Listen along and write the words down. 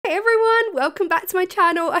welcome back to my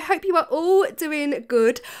channel. I hope you are all doing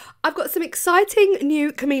good. I've got some exciting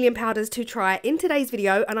new chameleon powders to try in today's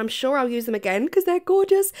video, and I'm sure I'll use them again because they're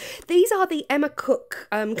gorgeous. These are the Emma Cook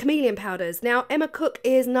chameleon powders. Now, Emma Cook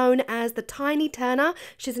is known as the Tiny Turner.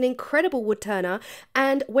 She's an incredible wood turner,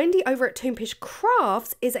 and Wendy over at Toonpish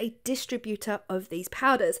Crafts is a distributor of these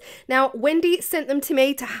powders. Now, Wendy sent them to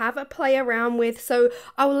me to have a play around with, so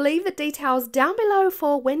I will leave the details down below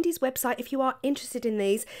for Wendy's website if you are interested in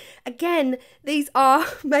these. Again, these are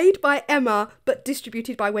made by Emma but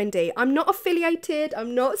distributed by Wendy. I'm not affiliated,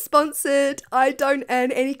 I'm not sponsored, I don't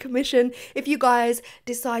earn any commission. If you guys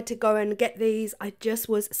decide to go and get these, I just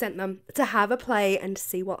was sent them to have a play and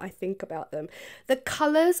see what I think about them. The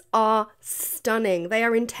colours are stunning, they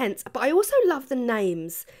are intense, but I also love the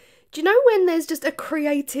names. Do you know when there's just a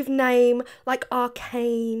creative name like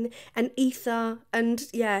Arcane and Ether, and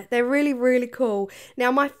yeah, they're really, really cool.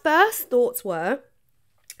 Now, my first thoughts were,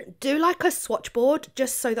 do like a swatch board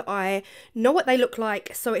just so that I know what they look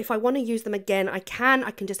like, so if I want to use them again I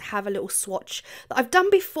can just have a little swatch that I've done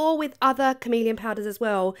before with other chameleon powders as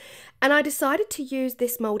well. And I decided to use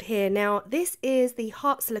this mold here. Now, this is the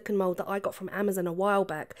heart silicone mold that I got from Amazon a while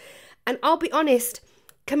back, and I'll be honest,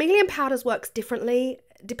 chameleon powders works differently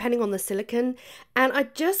depending on the silicone, and I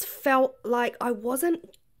just felt like I wasn't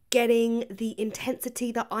getting the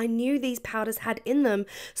intensity that I knew these powders had in them,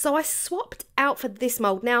 so I swapped out for this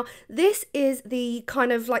mold. Now, this is the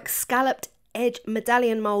kind of like scalloped edge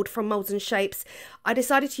medallion mold from Moulds and Shapes. I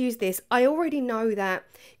decided to use this. I already know that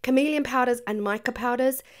chameleon powders and mica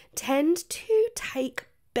powders tend to take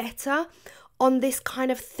better on this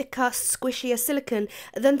kind of thicker, squishier silicone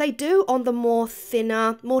than they do on the more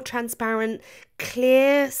thinner, more transparent,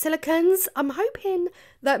 clear silicones. I'm hoping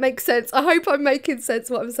that makes sense. I hope I'm making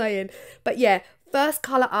sense what I'm saying. But yeah, first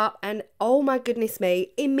colour up, and oh my goodness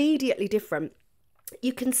me, immediately different.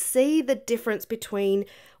 You can see the difference between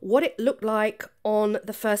what it looked like on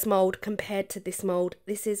the first mould compared to this mould.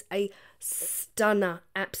 This is a stunner,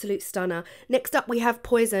 absolute stunner. Next up we have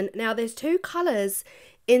Poison. Now, there's two colours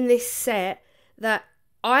in this set that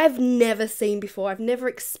I've never seen before, I've never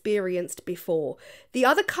experienced before. The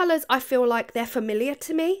other colours, I feel like they're familiar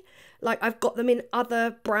to me, like I've got them in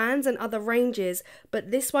other brands and other ranges, but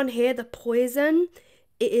this one here, the Poison,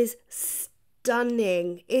 it is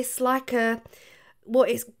stunning. It's like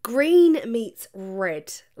it's green meets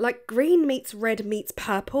red, like green meets red meets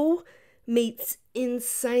purple meets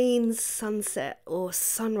insane sunset or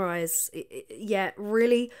sunrise. Yeah,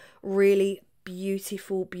 really, really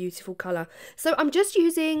beautiful, beautiful colour. So I'm just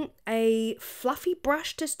using a fluffy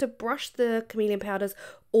brush just to brush the chameleon powders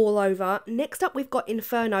all over. Next up we've got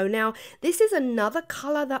Inferno. Now, this is another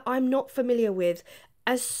colour that I'm not familiar with.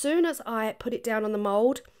 As soon as I put it down on the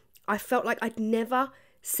mould, I felt like I'd never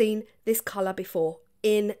seen this colour before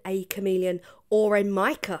in a chameleon or a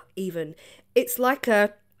mica even. It's like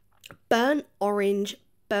a burnt orange,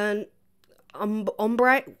 burnt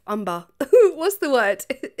umber. What's the word?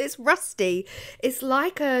 It's rusty. It's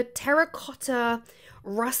like a terracotta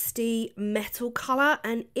rusty metal color,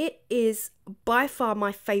 and it is by far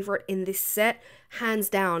my favorite in this set, hands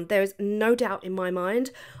down. There is no doubt in my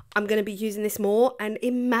mind I'm going to be using this more. And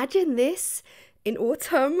imagine this in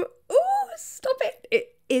autumn. Oh, stop it.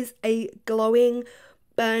 It is a glowing,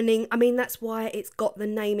 burning, I mean, that's why it's got the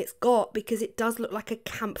name it's got, because it does look like a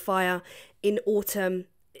campfire in autumn.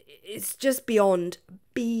 It's just beyond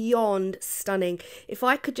stunning. If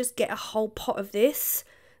I could just get a whole pot of this,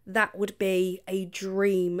 that would be a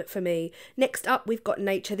dream for me. Next up we've got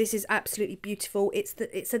Nature. This is absolutely beautiful.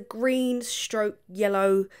 It's a green stroke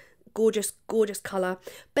yellow, gorgeous, gorgeous colour,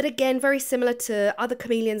 but again very similar to other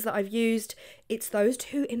chameleons that I've used. It's those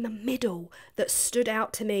two in the middle that stood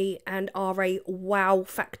out to me and are a wow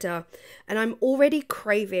factor, and I'm already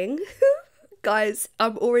craving guys,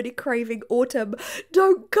 I'm already craving autumn.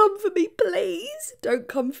 Don't come for me, please. Don't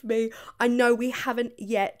come for me. I know we haven't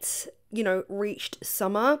yet, you know, reached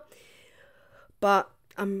summer, but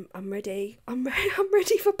I'm ready. I'm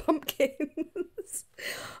ready for pumpkins.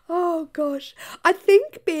 Oh gosh. I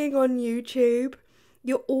think being on YouTube,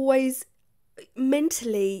 you're always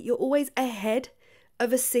ahead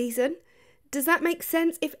of a season. Does that make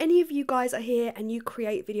sense? If any of you guys are here and you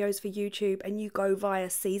create videos for YouTube and you go via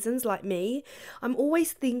seasons like me, I'm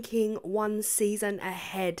always thinking one season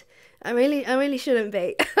ahead. I really shouldn't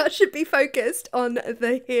be. I should be focused on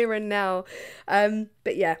the here and now.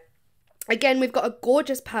 But yeah, Again, we've got a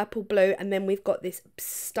gorgeous purple blue, and then we've got this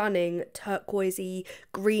stunning turquoisey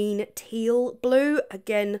green teal blue.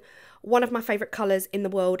 Again, one of my favourite colours in the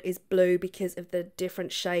world is blue because of the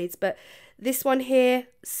different shades. But this one here,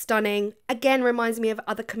 stunning. Again, reminds me of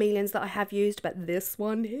other chameleons that I have used, but this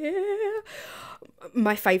one here,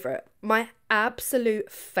 my favourite. My absolute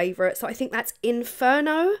favourite. So I think that's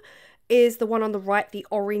Inferno is the one on the right, the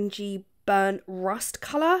orangey burnt rust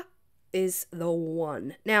colour is the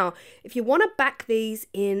one. Now, if you want to back these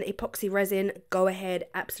in epoxy resin, go ahead,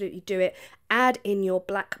 absolutely do it. Add in your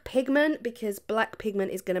black pigment because black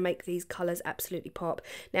pigment is going to make these colours absolutely pop.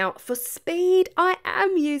 Now, for speed, I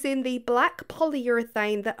am using the black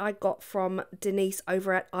polyurethane that I got from Denise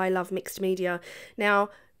over at I Love Mixed Media. Now,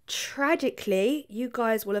 tragically, you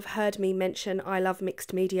guys will have heard me mention I Love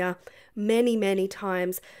Mixed Media many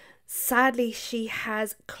times. Sadly, she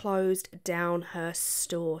has closed down her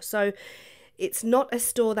store. So it's not a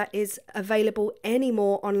store that is available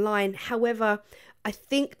anymore online. However, I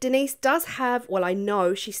think Denise does have, well, I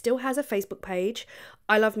know she still has a Facebook page,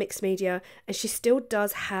 I Love Mixed Media, and she still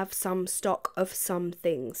does have some stock of some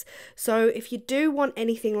things. So if you do want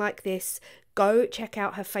anything like this, go check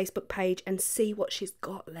out her Facebook page and see what she's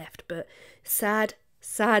got left. But sad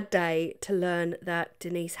day to learn that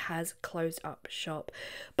Denise has closed up shop.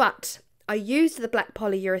 But I used the black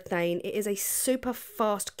polyurethane. It is a super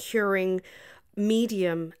fast curing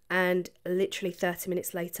medium, and literally 30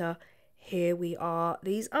 minutes later, here we are.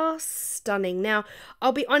 These are stunning. Now,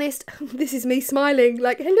 I'll be honest, this is me smiling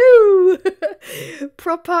like, hello!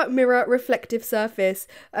 Proper mirror reflective surface.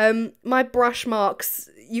 My brush marks,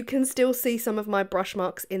 you can still see some of my brush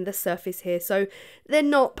marks in the surface here. So they're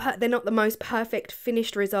not the most perfect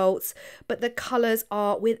finished results, but the colours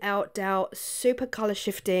are without doubt super colour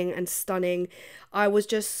shifting and stunning. I was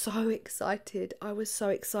just so excited. I was so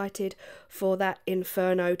excited for that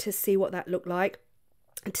Inferno to see what that looked like,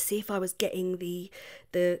 and to see if I was getting the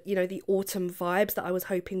autumn vibes that I was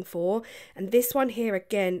hoping for. And this one here,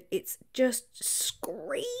 again, it's just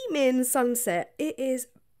screaming sunset. It is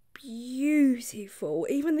beautiful.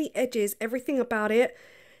 Even the edges, everything about it,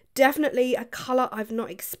 definitely a colour I've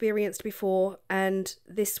not experienced before. And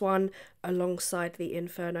this one alongside the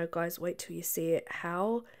Inferno, guys, wait till you see it.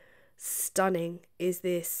 How stunning is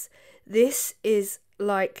this? This is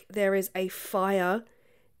like there is a fire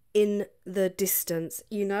in the distance,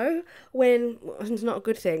 you know, when it's not a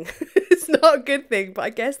good thing. It's not a good thing, but I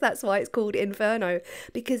guess that's why it's called Inferno,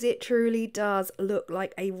 because it truly does look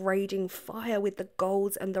like a raging fire with the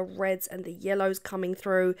golds and the reds and the yellows coming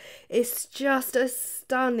through. It's just a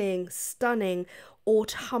stunning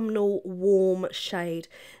autumnal warm shade.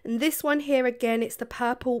 And this one here, again, it's the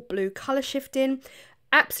purple blue color shifting,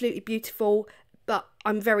 absolutely beautiful. But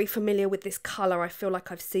I'm very familiar with this color. I feel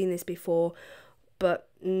like I've seen this before. But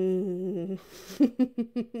are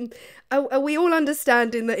we all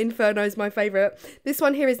understanding that Inferno is my favourite? This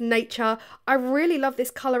one here is Nature. I really love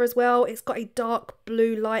this colour as well. It's got a dark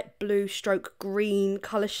blue, light blue stroke green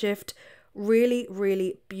colour shift. Really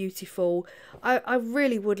beautiful. I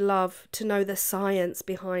really would love to know the science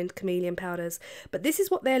behind chameleon powders, but this is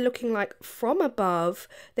what they're looking like from above.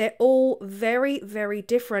 They're all very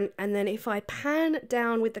different, and then if I pan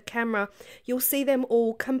down with the camera, you'll see them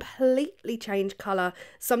all completely change colour,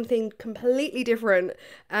 something completely different.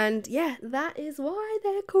 And yeah, that is why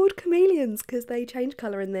they're called chameleons, because they change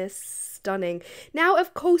colour and they're stunning. Now,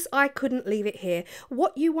 of course, I couldn't leave it here.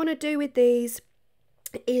 What you want to do with these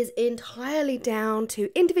is entirely down to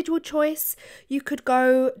individual choice. You could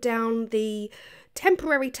go down the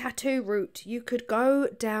temporary tattoo route. You could go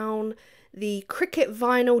down the Cricut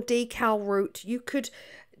vinyl decal route. You could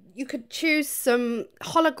choose some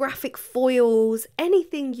holographic foils,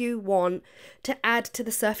 anything you want to add to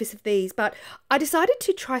the surface of these. But I decided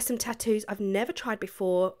to try some tattoos I've never tried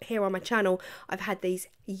before here on my channel. I've had these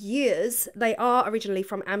years. They are originally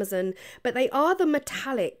from Amazon, but they are the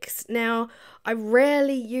metallics. Now, I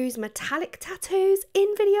rarely use metallic tattoos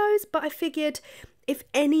in videos, but I figured if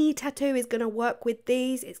any tattoo is going to work with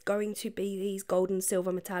these, it's going to be these gold and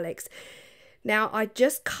silver metallics. Now, I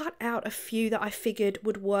just cut out a few that I figured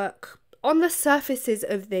would work on the surfaces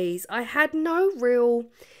of these. I had no real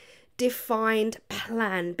defined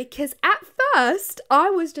plan, because at first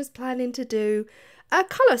I was just planning to do a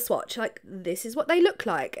colour swatch, like this is what they look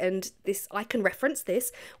like, and this, I can reference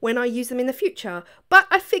this when I use them in the future. But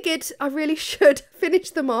I figured I really should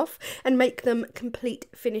finish them off and make them complete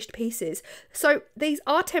finished pieces. So these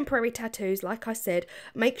are temporary tattoos, like I said.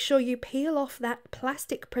 Make sure you peel off that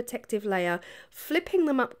plastic protective layer, flipping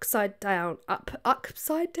them upside down,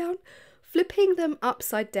 flipping them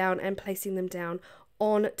upside down and placing them down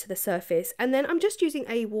onto the surface, and then I'm just using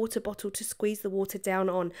a water bottle to squeeze the water down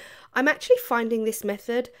on. I'm actually finding this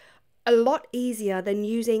method a lot easier than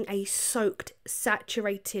using a soaked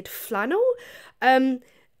saturated flannel.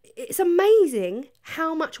 It's amazing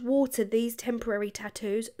how much water these temporary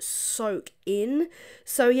tattoos soak in.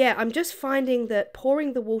 So yeah, I'm just finding that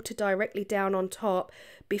pouring the water directly down on top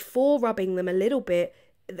before rubbing them a little bit,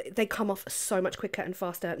 they come off so much quicker and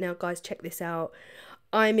faster. Now guys, check this out.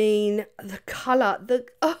 I mean, the colour, the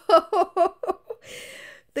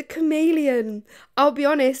chameleon. I'll be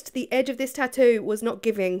honest, the edge of this tattoo was not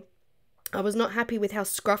giving. I was not happy with how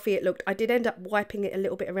scruffy it looked. I did end up wiping it a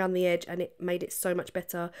little bit around the edge and it made it so much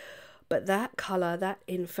better. But that colour, that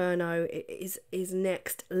Inferno, is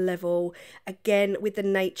next level. Again, with the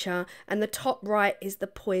nature. And the top right is the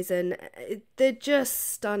poison. They're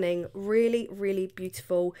just stunning. Really, really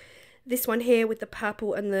beautiful. This one here with the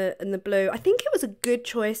purple and the blue. I think it was a good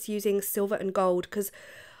choice using silver and gold, because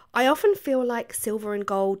I often feel like silver and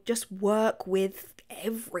gold just work with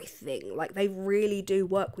everything. Like, they really do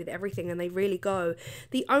work with everything, and they really go.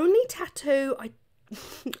 The only tattoo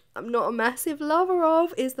I'm not a massive lover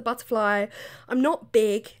of is the butterfly. I'm not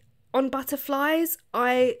big on butterflies.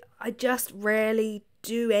 I just rarely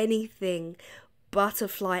do anything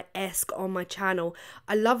butterfly-esque on my channel.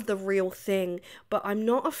 I love the real thing, but I'm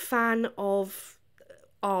not a fan of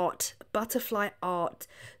art, butterfly art.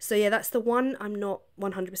 So yeah, that's the one I'm not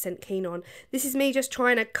 100% keen on. This is me just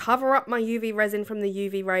trying to cover up my UV resin from the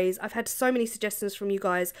UV rays. I've had so many suggestions from you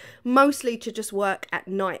guys, mostly to just work at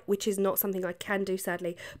night, which is not something I can do,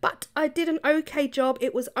 sadly. But I did an okay job.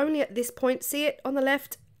 It was only at this point, see it on the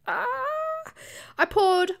left? I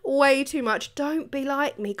poured way too much. Don't be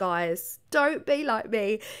like me, guys. Don't be like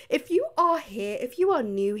me. If you are here, if you are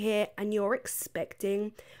new here and you're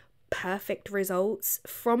expecting perfect results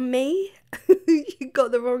from me, you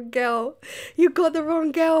got the wrong girl. You got the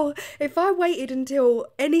wrong girl. If I waited until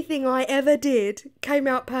anything I ever did came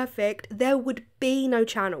out perfect, there would be no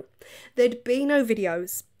channel. There'd be no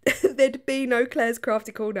videos. There'd be no Claire's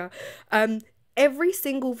Crafty Corner. Every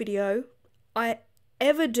single video I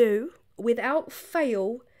ever do, without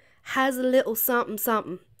fail, has a little something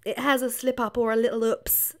something. It has a slip up or a little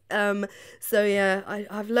oops. So yeah,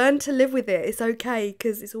 I've learned to live with it. It's okay,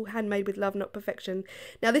 because it's all handmade with love, not perfection.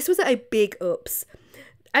 Now this was a big oops.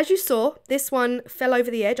 As you saw, this one fell over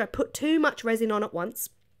the edge. I put too much resin on at once.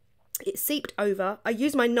 It seeped over. I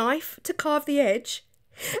used my knife to carve the edge,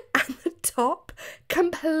 and the top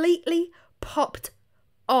completely popped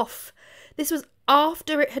off. This was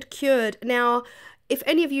after it had cured. Now, if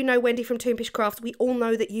any of you know Wendy from Toonfish Crafts, we all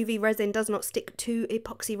know that UV resin does not stick to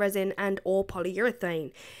epoxy resin and or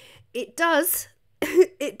polyurethane. It does,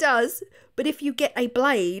 it does, but if you get a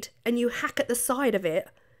blade and you hack at the side of it,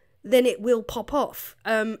 then it will pop off.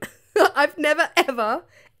 I've never, ever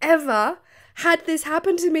had this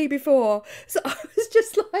happen to me before. So I was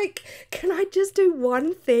just like, can I just do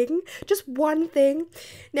one thing? Just one thing.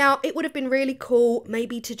 Now, it would have been really cool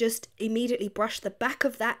maybe to just immediately brush the back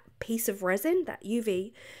of that piece of resin, that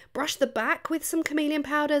UV, brush the back with some chameleon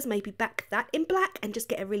powders, maybe back that in black and just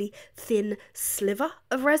get a really thin sliver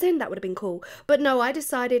of resin. That would have been cool. But no, I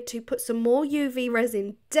decided to put some more UV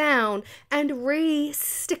resin down and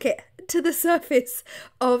re-stick it to the surface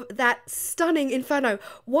of that stunning Inferno.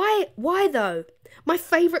 Why though? My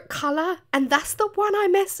favourite colour, and that's the one I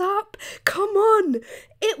mess up? Come on!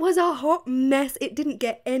 It was a hot mess. It didn't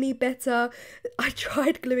get any better. I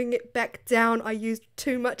tried gluing it back down. I used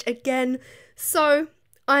too much again. So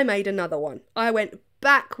I made another one. I went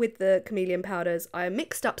back with the chameleon powders. I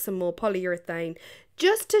mixed up some more polyurethane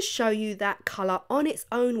just to show you that colour on its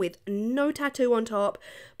own with no tattoo on top.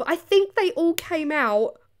 But I think they all came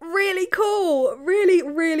out really cool. Really,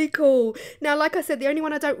 really cool. Now, like I said, the only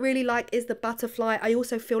one I don't really like is the butterfly. I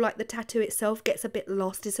also feel like the tattoo itself gets a bit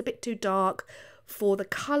lost. It's a bit too dark for the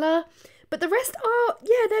colour. But the rest are,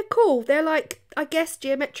 yeah, they're cool. They're like, I guess,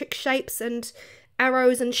 geometric shapes and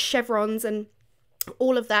arrows and chevrons and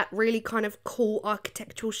all of that really kind of cool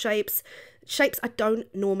architectural shapes. Shapes I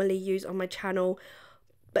don't normally use on my channel.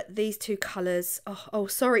 But these two colours, oh,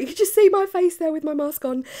 sorry, you just see my face there with my mask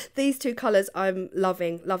on. These two colours I'm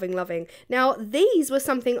loving, loving, loving. Now, these were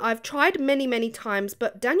something I've tried many, many times,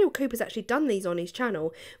 but Daniel Cooper's actually done these on his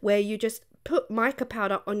channel, where you just put mica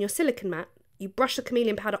powder on your silicone mat, you brush the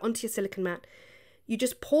chameleon powder onto your silicone mat, you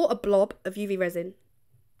just pour a blob of UV resin,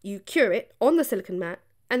 you cure it on the silicone mat,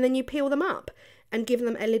 and then you peel them up and give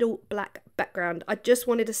them a little black background. I just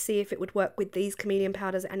wanted to see if it would work with these chameleon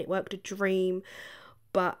powders, and it worked a dream.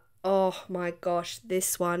 But oh my gosh,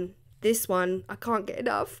 this one, I can't get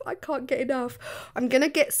enough. I can't get enough. I'm gonna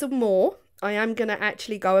get some more. I am going to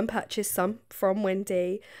actually go and purchase some from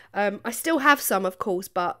Wendy. I still have some, of course,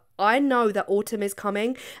 but I know that autumn is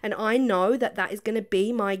coming, and I know that that is going to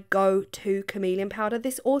be my go-to chameleon powder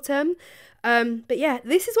this autumn. But yeah,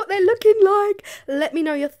 this is what they're looking like. Let me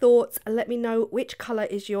know your thoughts. Let me know which colour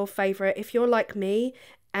is your favourite. If you're like me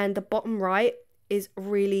and the bottom right is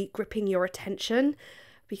really gripping your attention,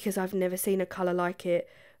 because I've never seen a colour like it.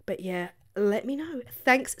 But yeah, let me know.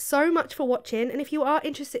 Thanks so much for watching, and if you are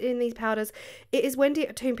interested in these powders, it is Wendy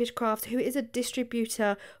at Toonfish Crafts, who is a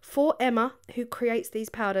distributor for Emma, who creates these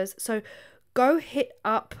powders. So go hit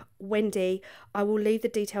up Wendy. I will leave the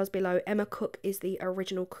details below. Emma Cook is the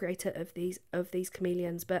original creator of these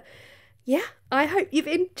chameleons. But yeah, I hope you've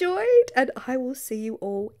enjoyed, and I will see you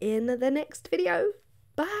all in the next video.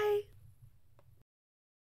 Bye.